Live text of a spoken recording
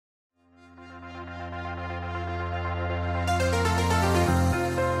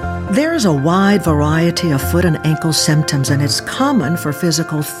There's a wide variety of foot and ankle symptoms, and it's common for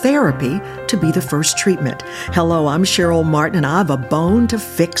physical therapy to be the first treatment. Hello, I'm Cheryl Martin, and I have a bone to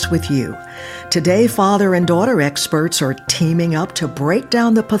fix with you. Today, father and daughter experts are teaming up to break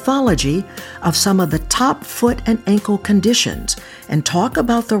down the pathology of some of the top foot and ankle conditions and talk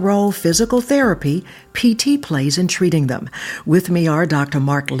about the role physical therapy, PT, plays in treating them. With me are Dr.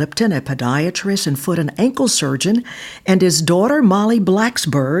 Mark Lipton, a podiatrist and foot and ankle surgeon, and his daughter, Mollye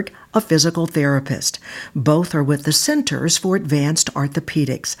Blaxberg, a physical therapist. Both are with the Centers for Advanced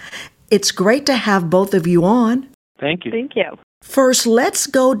Orthopedics. It's great to have both of you on. Thank you. Thank you. First, let's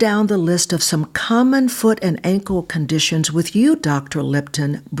go down the list of some common foot and ankle conditions with you, Dr.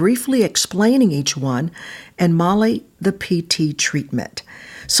 Lipton, briefly explaining each one, and Mollye, the PT treatment.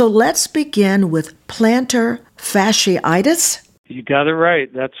 So let's begin with plantar fasciitis. You got it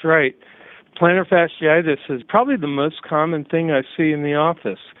right. That's right. Plantar fasciitis is probably the most common thing I see in the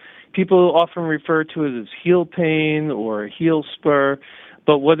office. People often refer to it as heel pain or heel spur,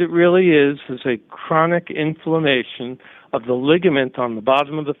 but what it really is a chronic inflammation of the ligament on the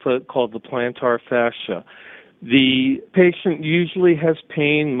bottom of the foot called the plantar fascia. The patient usually has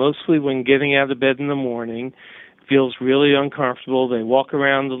pain mostly when getting out of bed in the morning, feels really uncomfortable. They walk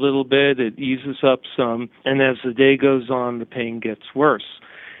around a little bit, it eases up some, and as the day goes on, the pain gets worse.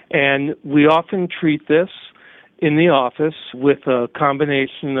 And we often treat this in the office with a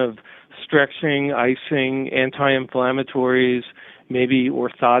combination of stretching, icing, anti-inflammatories, maybe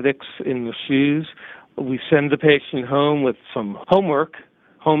orthotics in the shoes. We send the patient home with some homework,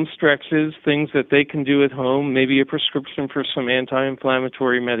 home stretches, things that they can do at home, maybe a prescription for some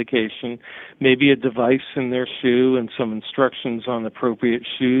anti-inflammatory medication, maybe a device in their shoe and some instructions on appropriate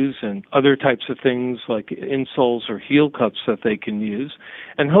shoes and other types of things like insoles or heel cups that they can use.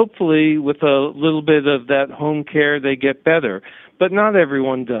 And hopefully with a little bit of that home care, they get better. But not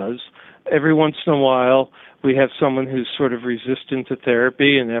everyone does. Every once in a while, we have someone who's sort of resistant to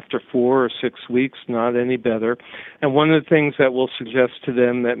therapy, and after 4 or 6 weeks, not any better. And one of the things that we'll suggest to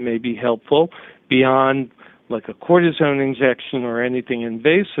them that may be helpful, beyond like a cortisone injection or anything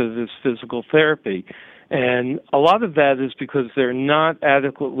invasive, is physical therapy. And a lot of that is because they're not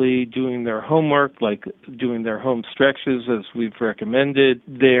adequately doing their homework, like doing their home stretches as we've recommended.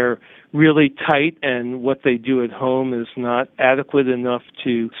 They're really tight, and what they do at home is not adequate enough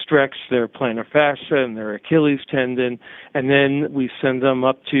to stretch their plantar fascia and their Achilles tendon. And then we send them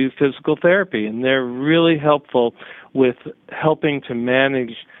up to physical therapy, and they're really helpful with helping to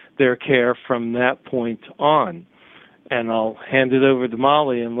manage their care from that point on. And I'll hand it over to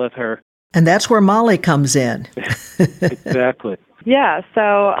Mollye and let her. And that's where Mollye comes in. Exactly. Yeah,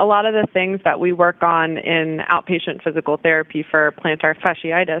 so a lot of the things that we work on in outpatient physical therapy for plantar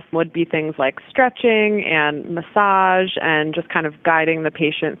fasciitis would be things like stretching and massage and just kind of guiding the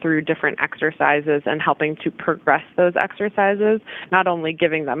patient through different exercises and helping to progress those exercises, not only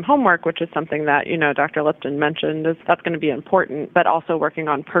giving them homework, which is something that, Dr. Lipton mentioned, that's going to be important, but also working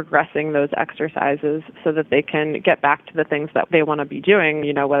on progressing those exercises so that they can get back to the things that they want to be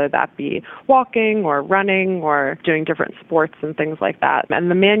doing, whether that be walking or running or doing different sports and things like that.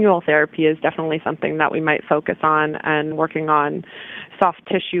 And the manual therapy is definitely something that we might focus on, and working on soft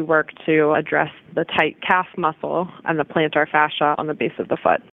tissue work to address the tight calf muscle and the plantar fascia on the base of the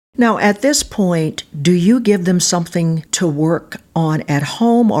foot. Now, at this point, do you give them something to work on at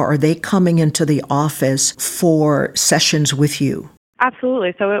home, or are they coming into the office for sessions with you?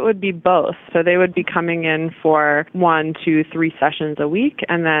 Absolutely. So it would be both. So they would be coming in for 1, 2, 3 sessions a week,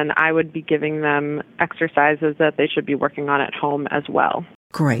 and then I would be giving them exercises that they should be working on at home as well.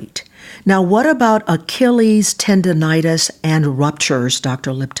 Great. Now, what about Achilles tendonitis and ruptures,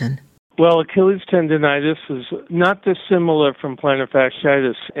 Dr. Lipton? Well, Achilles tendonitis is not dissimilar from plantar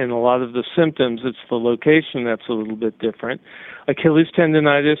fasciitis in a lot of the symptoms. It's the location that's a little bit different. Achilles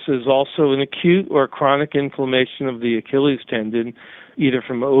tendonitis is also an acute or chronic inflammation of the Achilles tendon, either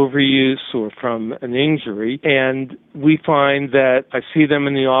from overuse or from an injury. And we find that I see them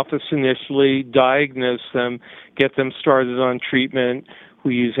in the office initially, diagnose them, get them started on treatment.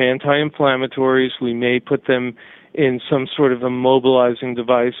 We use anti-inflammatories. We may put them in some sort of immobilizing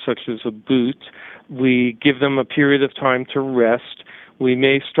device, such as a boot. We give them a period of time to rest. We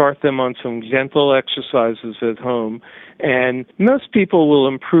may start them on some gentle exercises at home. And most people will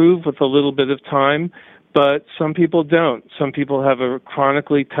improve with a little bit of time, but some people don't. Some people have a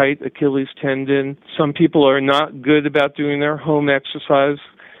chronically tight Achilles tendon. Some people are not good about doing their home exercise,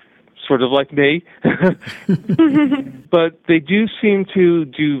 sort of like me. But they do seem to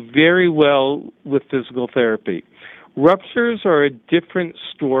do very well with physical therapy. Ruptures are a different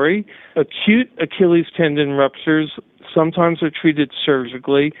story. Acute Achilles tendon ruptures sometimes are treated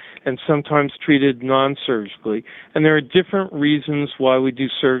surgically and sometimes treated non-surgically. And there are different reasons why we do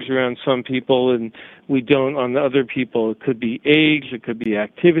surgery on some people and we don't on the other people. It could be age, it could be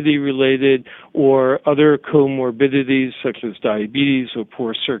activity related, or other comorbidities such as diabetes or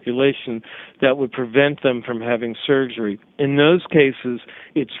poor circulation that would prevent them from having surgery. In those cases,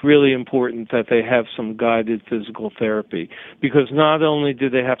 it's really important that they have some guided physical therapy, because not only do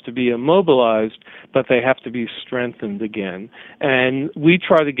they have to be immobilized, but they have to be strengthened again. And we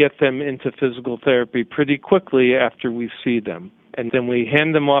try to get them into physical therapy pretty quickly after we see them. And then we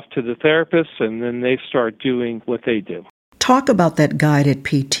hand them off to the therapist, and then they start doing what they do. Talk about that guided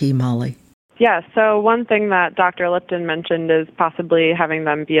PT, Mollye. Yeah, so one thing that Dr. Lipton mentioned is possibly having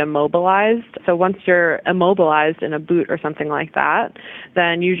them be immobilized. So once you're immobilized in a boot or something like that,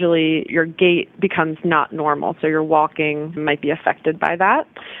 then usually your gait becomes not normal. So your walking might be affected by that.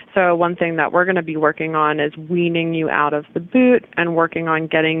 So one thing that we're going to be working on is weaning you out of the boot and working on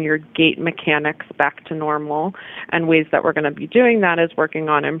getting your gait mechanics back to normal. And ways that we're going to be doing that is working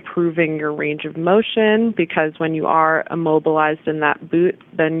on improving your range of motion, because when you are immobilized in that boot,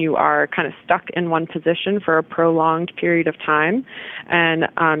 then you are kind of stuck in one position for a prolonged period of time, and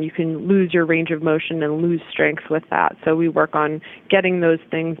you can lose your range of motion and lose strength with that. So we work on getting those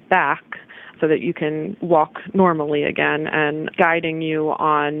things back so that you can walk normally again, and guiding you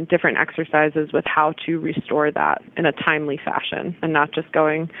on different exercises with how to restore that in a timely fashion and not just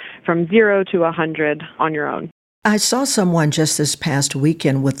going from 0 to 100 on your own. I saw someone just this past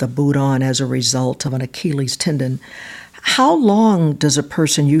weekend with the boot on as a result of an Achilles tendon. How long does a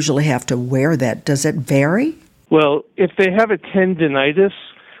person usually have to wear that? Does it vary? Well, if they have a tendinitis,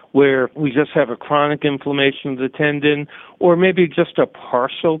 where we just have a chronic inflammation of the tendon, or maybe just a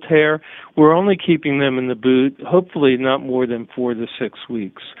partial tear, we're only keeping them in the boot, hopefully not more than 4 to 6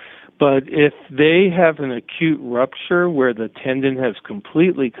 weeks. But if they have an acute rupture where the tendon has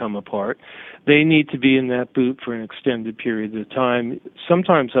completely come apart, they need to be in that boot for an extended period of time,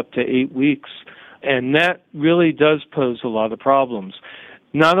 sometimes up to 8 weeks. And that really does pose a lot of problems,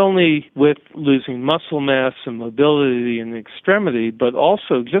 not only with losing muscle mass and mobility in the extremity, but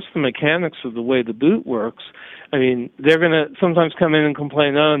also just the mechanics of the way the boot works. I mean, they're going to sometimes come in and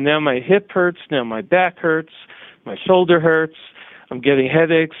complain, oh, now my hip hurts, now my back hurts, my shoulder hurts, I'm getting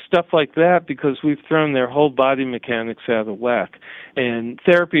headaches, stuff like that, because we've thrown their whole body mechanics out of whack. And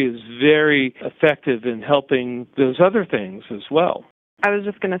therapy is very effective in helping those other things as well. I was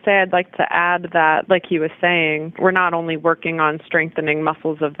just going to say, I'd like to add that, like he was saying, we're not only working on strengthening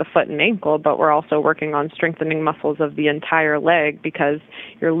muscles of the foot and ankle, but we're also working on strengthening muscles of the entire leg, because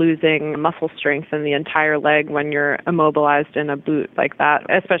you're losing muscle strength in the entire leg when you're immobilized in a boot like that,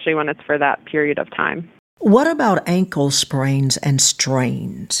 especially when it's for that period of time. What about ankle sprains and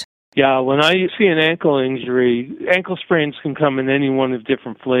strains? Yeah, when I see an ankle injury, ankle sprains can come in any one of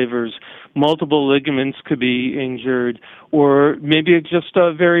different flavors. Multiple ligaments could be injured, or maybe it's just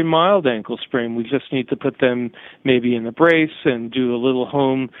a very mild ankle sprain. We just need to put them maybe in a brace and do a little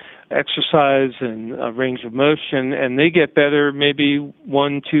home exercise and a range of motion, and they get better maybe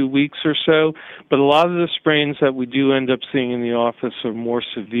 1-2 weeks or so. But a lot of the sprains that we do end up seeing in the office are more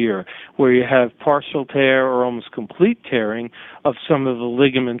severe, where you have partial tear or almost complete tearing of some of the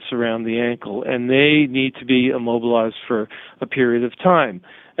ligaments around the ankle, and they need to be immobilized for a period of time.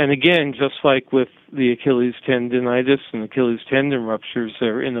 And again, just like with the Achilles tendinitis and Achilles tendon ruptures,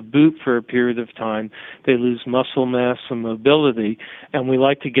 they're in a boot for a period of time. They lose muscle mass and mobility, and we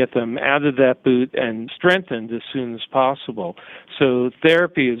like to get them out of that boot and strengthened as soon as possible. So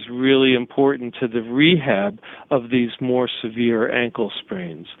therapy is really important to the rehab of these more severe ankle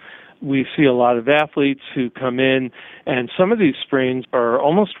sprains. We see a lot of athletes who come in, and some of these sprains are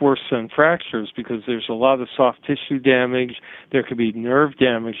almost worse than fractures because there's a lot of soft tissue damage. There could be nerve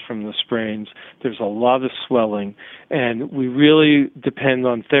damage from the sprains. There's a lot of swelling, and we really depend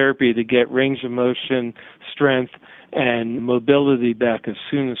on therapy to get range of motion, strength, and mobility back as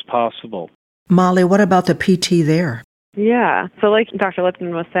soon as possible. Mollye, what about the PT there? Yeah. So like Dr.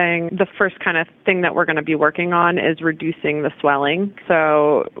 Lipton was saying, the first kind of thing that we're going to be working on is reducing the swelling.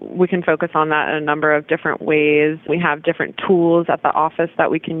 So we can focus on that in a number of different ways. We have different tools at the office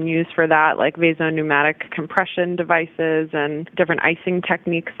that we can use for that, like vasopneumatic compression devices and different icing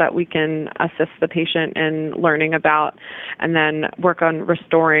techniques that we can assist the patient in learning about, and then work on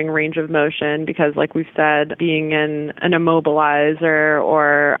restoring range of motion, because like we've said, being in an immobilizer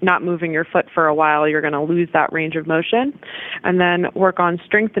or not moving your foot for a while, you're going to lose that range of motion. tendon, and then work on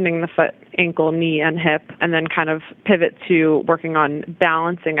strengthening the foot, ankle, knee, and hip, and then kind of pivot to working on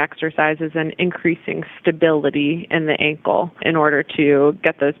balancing exercises and increasing stability in the ankle in order to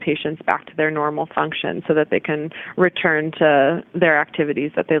get those patients back to their normal function so that they can return to their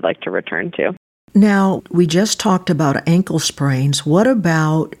activities that they'd like to return to. Now, we just talked about ankle sprains. What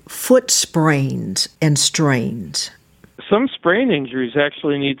about foot sprains and strains? Some sprain injuries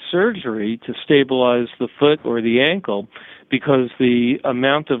actually need surgery to stabilize the foot or the ankle because the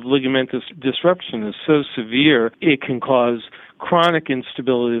amount of ligamentous disruption is so severe, it can cause chronic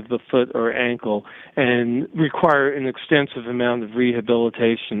instability of the foot or ankle and require an extensive amount of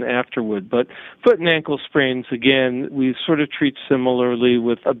rehabilitation afterward. But foot and ankle sprains, again, we sort of treat similarly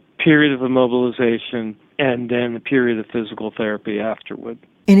with a period of immobilization and then a period of physical therapy afterward.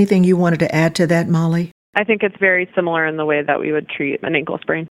 Anything you wanted to add to that, Mollye? I think it's very similar in the way that we would treat an ankle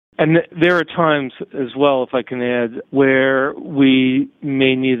sprain. And there are times as well, if I can add, where we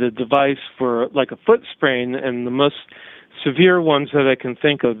may need a device for like a foot sprain, and the most severe ones that I can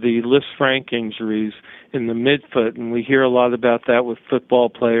think of, the Lisfranc injuries in the midfoot, and we hear a lot about that with football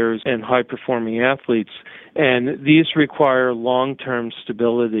players and high-performing athletes, and these require long-term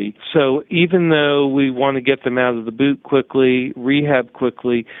stability. So even though we want to get them out of the boot quickly, rehab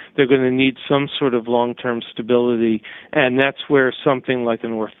quickly, they're going to need some sort of long-term stability, and that's where something like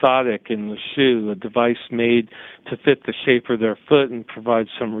an orthotic in the shoe, a device made to fit the shape of their foot and provide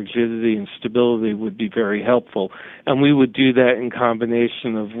some rigidity and stability, would be very helpful. And we would do that in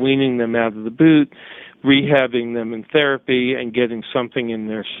combination of weaning them out of the boot, rehabbing them in therapy, and getting something in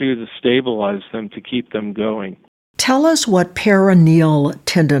their shoe to stabilize them to keep them going. Tell us what peroneal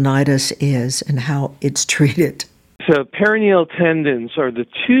tendonitis is and how it's treated. So peroneal tendons are the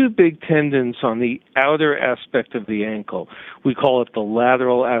two big tendons on the outer aspect of the ankle. We call it the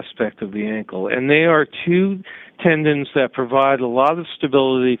lateral aspect of the ankle. And they are two tendons that provide a lot of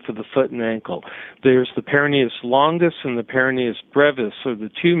stability for the foot and ankle. There's the peroneus longus and the peroneus brevis, are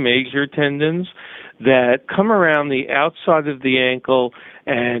the two major tendons that come around the outside of the ankle,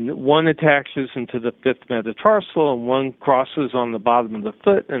 and one attaches into the fifth metatarsal and one crosses on the bottom of the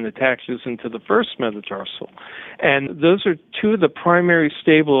foot and attaches into the first metatarsal. And those are two of the primary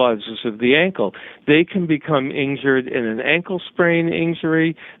stabilizers of the ankle. They can become injured in an ankle sprain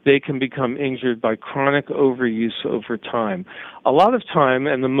injury. They can become injured by chronic overuse over time. A lot of time,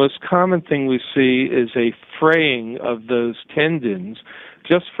 and the most common thing we see, is a fraying of those tendons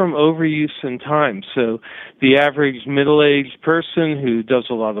just from overuse in time. So the average middle-aged person who does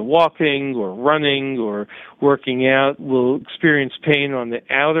a lot of walking or running or working out will experience pain on the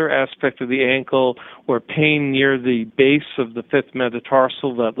outer aspect of the ankle or pain near the base of the fifth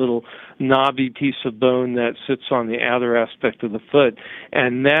metatarsal, that little knobby piece of bone that sits on the outer aspect of the foot.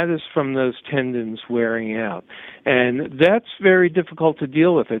 And that is from those tendons wearing out. And that's very difficult to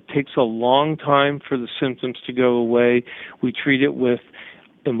deal with. It takes a long time for the symptoms to go away. We treat it with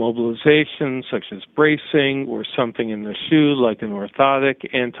immobilization, such as bracing or something in the shoe like an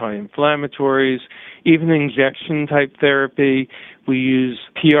orthotic, anti-inflammatories, even injection-type therapy. We use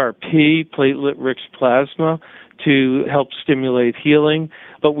PRP, platelet-rich plasma, to help stimulate healing.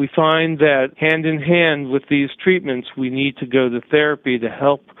 But we find that hand-in-hand with these treatments, we need to go to therapy to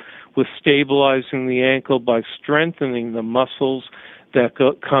help with stabilizing the ankle by strengthening the muscles that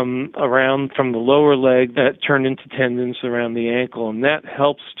come around from the lower leg that turn into tendons around the ankle, and that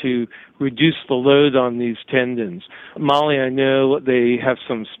helps to reduce the load on these tendons. Mollye, I know they have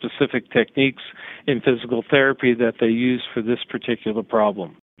some specific techniques in physical therapy that they use for this particular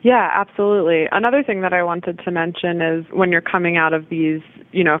problem. Yeah, absolutely. Another thing that I wanted to mention is when you're coming out of these,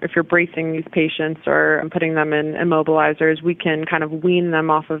 if you're bracing these patients or putting them in immobilizers, we can kind of wean them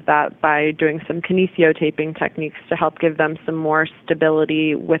off of that by doing some kinesiotaping techniques to help give them some more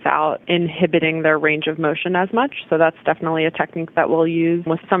stability without inhibiting their range of motion as much. So that's definitely a technique that we'll use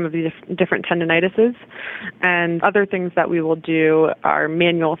with some of the different tendinitises. And other things that we will do are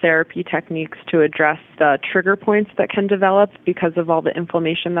manual therapy techniques to address the trigger points that can develop because of all the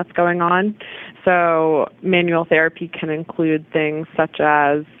inflammation that's going on. So manual therapy can include things such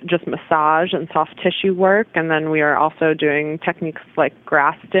as just massage and soft tissue work, and then we are also doing techniques like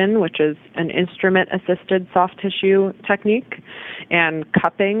Graston, which is an instrument-assisted soft tissue technique, and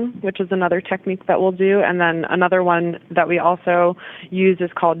cupping, which is another technique that we'll do. And then another one that we also use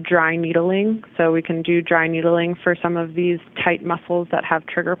is called dry needling. So we can do dry needling for some of these tight muscles that have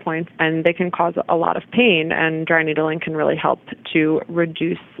trigger points, and they can cause a lot of pain, and dry needling can really help to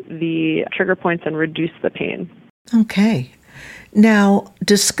reduce the trigger points and reduce the pain. Okay. Now,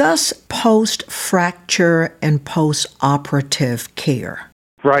 discuss post-fracture and post-operative care.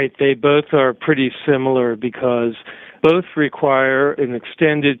 Right. They both are pretty similar because Both require an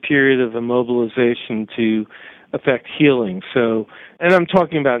extended period of immobilization to affect healing. So, and I'm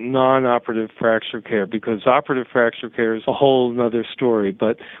talking about non-operative fracture care, because operative fracture care is a whole other story.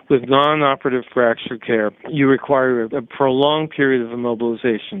 But with non-operative fracture care, you require a prolonged period of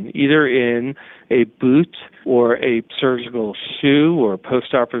immobilization, either in a boot or a surgical shoe or a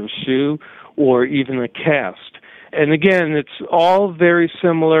post-operative shoe or even a cast. And again, it's all very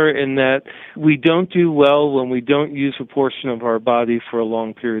similar in that we don't do well when we don't use a portion of our body for a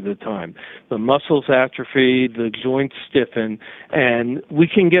long period of time. The muscles atrophy, the joints stiffen, and we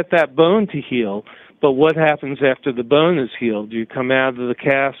can get that bone to heal. But what happens after the bone is healed? You come out of the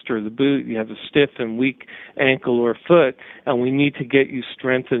cast or the boot, you have a stiff and weak ankle or foot, and we need to get you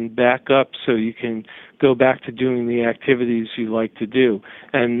strengthened back up so you can go back to doing the activities you like to do.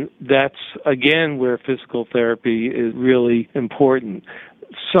 And that's, again, where physical therapy is really important.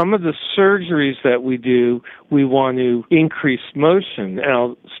 Some of the surgeries that we do, we want to increase motion. And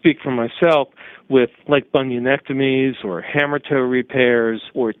I'll speak for myself with like bunionectomies or hammer toe repairs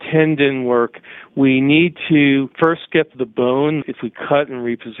or tendon work. We need to first get the bone. If we cut and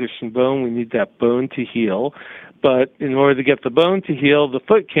reposition bone, we need that bone to heal. But in order to get the bone to heal, the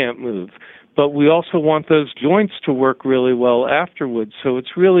foot can't move. But we also want those joints to work really well afterwards. So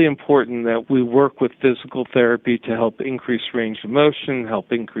it's really important that we work with physical therapy to help increase range of motion,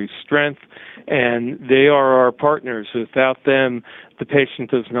 help increase strength, and they are our partners. Without them, the patient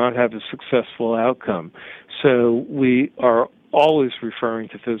does not have a successful outcome. So we are always referring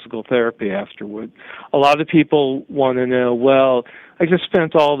to physical therapy afterward. A lot of people want to know, well, I just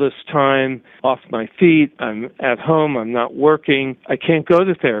spent all this time off my feet, I'm at home, I'm not working, I can't go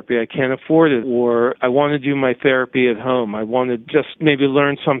to therapy, I can't afford it, or I want to do my therapy at home. I want to just maybe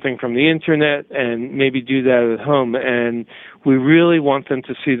learn something from the internet and maybe do that at home. And we really want them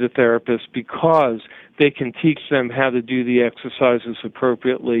to see the therapist because they can teach them how to do the exercises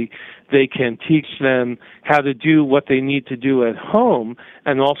appropriately. They can teach them how to do what they need to do at home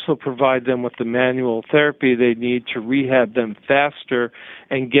and also provide them with the manual therapy they need to rehab them faster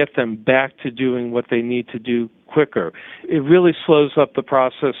and get them back to doing what they need to do quicker. It really slows up the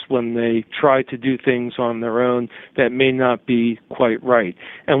process when they try to do things on their own that may not be quite right.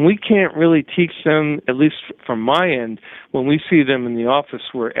 And we can't really teach them, at least from my end, when we see them in the office,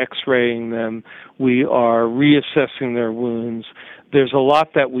 we're x-raying them, we are reassessing their wounds. There's a lot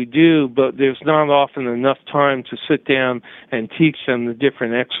that we do, but there's not often enough time to sit down and teach them the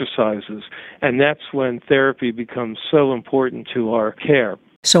different exercises. And that's when therapy becomes so important to our care.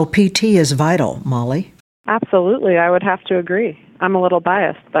 So PT is vital, Mollye. Absolutely, I would have to agree. I'm a little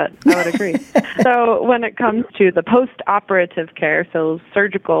biased, but I would agree. So when it comes to the post-operative care, so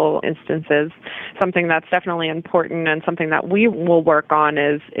surgical instances, something that's definitely important and something that we will work on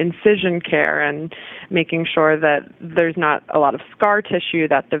is incision care and making sure that there's not a lot of scar tissue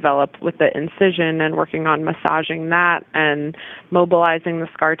that develops with the incision and working on massaging that and mobilizing the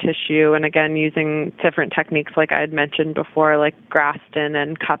scar tissue, and again using different techniques like I had mentioned before, like Graston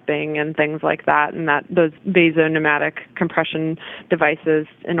and cupping and things like that, and that those vasopneumatic compression devices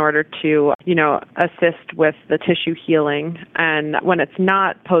in order to, assist with the tissue healing. And when it's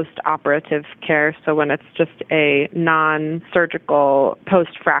not post-operative care, so when it's just a non-surgical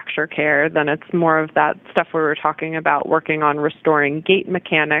post-fracture care, then it's more of that stuff we were talking about, working on restoring gait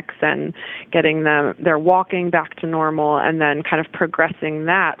mechanics and getting their walking back to normal, and then kind of progressing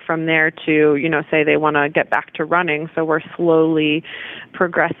that from there to, say they want to get back to running. So we're slowly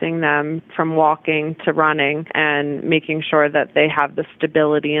progressing them from walking to running and making sure that they have the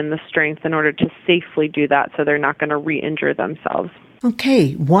stability and the strength in order to safely do that so they're not going to re-injure themselves.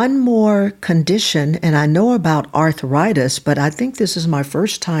 Okay, one more condition, and I know about arthritis, but I think this is my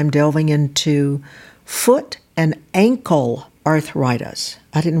first time delving into foot and ankle arthritis.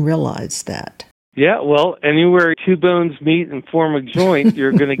 I didn't realize that. Yeah, well, anywhere two bones meet and form a joint,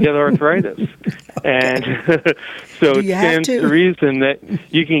 you're going to get arthritis. Okay. And so it stands to reason that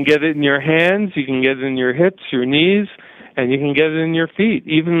you can get it in your hands, you can get it in your hips, your knees, and you can get it in your feet.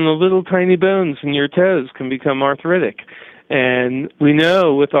 Even the little tiny bones in your toes can become arthritic. And we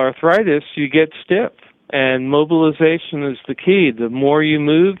know with arthritis, you get stiff. And mobilization is the key. The more you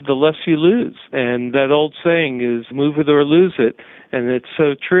move, the less you lose. And that old saying is move it or lose it. And it's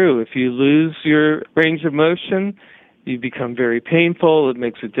so true. If you lose your range of motion, you become very painful. It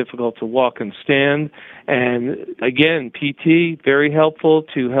makes it difficult to walk and stand. And again, PT, very helpful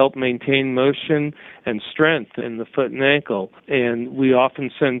to help maintain motion and strength in the foot and ankle. And we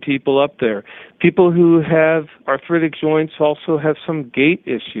often send people up there. People who have arthritic joints also have some gait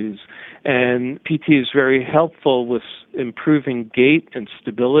issues. And PT is very helpful with improving gait and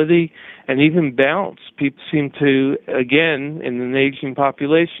stability and even balance. People seem to, again, in an aging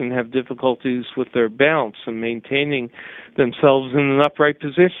population, have difficulties with their balance and maintaining themselves in an upright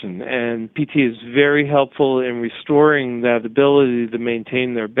position. And PT is very helpful in restoring that ability to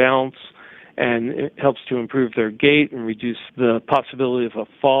maintain their balance, and it helps to improve their gait and reduce the possibility of a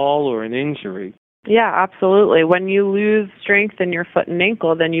fall or an injury. Yeah, absolutely. When you lose strength in your foot and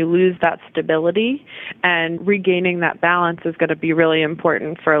ankle, then you lose that stability, and regaining that balance is going to be really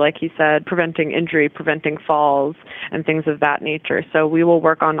important for, like you said, preventing injury, preventing falls, and things of that nature. So we will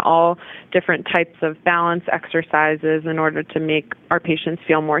work on all different types of balance exercises in order to make our patients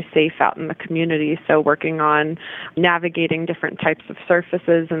feel more safe out in the community. So working on navigating different types of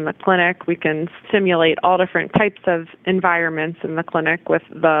surfaces in the clinic. We can simulate all different types of environments in the clinic with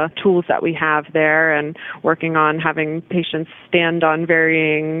the tools that we have there, and working on having patients stand on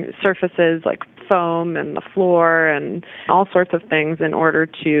varying surfaces like foam and the floor and all sorts of things in order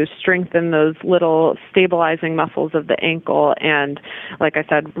to strengthen those little stabilizing muscles of the ankle and, like I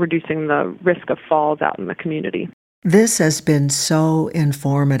said, reducing the risk of falls out in the community. This has been so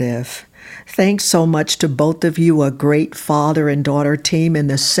informative. Thanks so much to both of you, a great father and daughter team in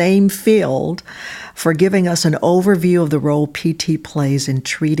the same field, for giving us an overview of the role PT plays in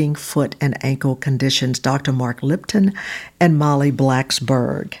treating foot and ankle conditions, Dr. Mark Lipton and Mollye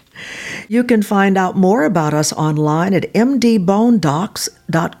Blaxberg. You can find out more about us online at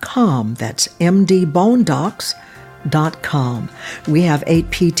mdbonedocs.com. That's mdbonedocs.com. We have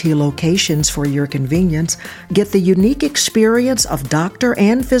 8 PT locations for your convenience. Get the unique experience of doctor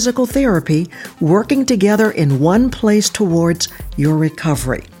and physical therapy working together in one place towards your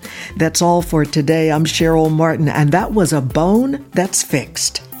recovery. That's all for today. I'm Cheryl Martin, and that was A Bone That's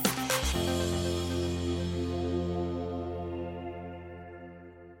Fixed.